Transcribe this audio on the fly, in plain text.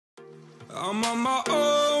I'm on my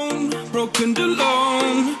own, broken and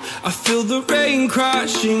alone. I feel the rain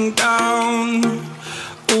crashing down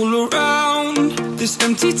all around this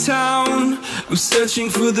empty town. I'm searching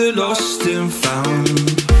for the lost and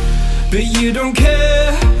found, but you don't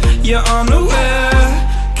care, you're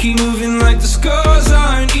unaware. Keep moving like the scars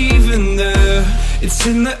aren't even there. It's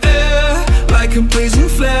in the air like a blazing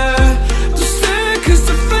flare. Just stare, cause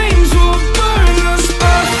the flames will burn us.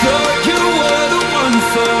 I thought you were the one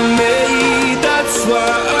for me, that's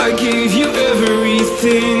why I gave you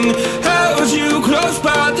everything. Held you close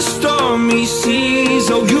by the stormy seas.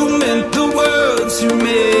 Oh, you meant the world to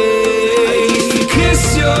me. I used to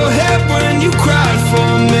kiss your head when you cried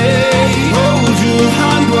for me, hold your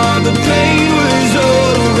hand while the pain was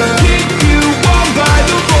over, keep you warm by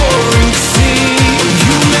the roaring sea.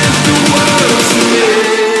 You meant the world to me.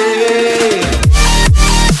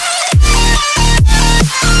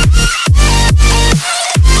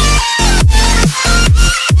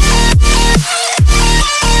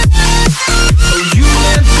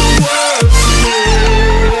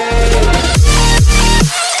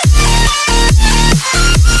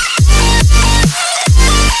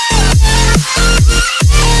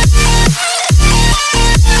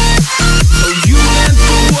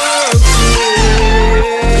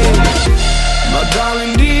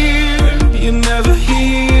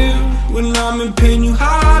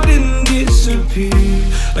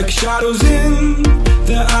 Like shadows in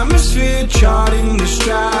the atmosphere, charting the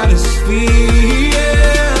stratosphere.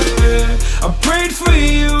 Yeah. I prayed for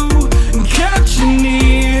you and kept you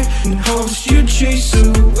near in hopes you'd chase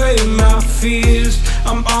away my fears.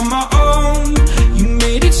 I'm on my own,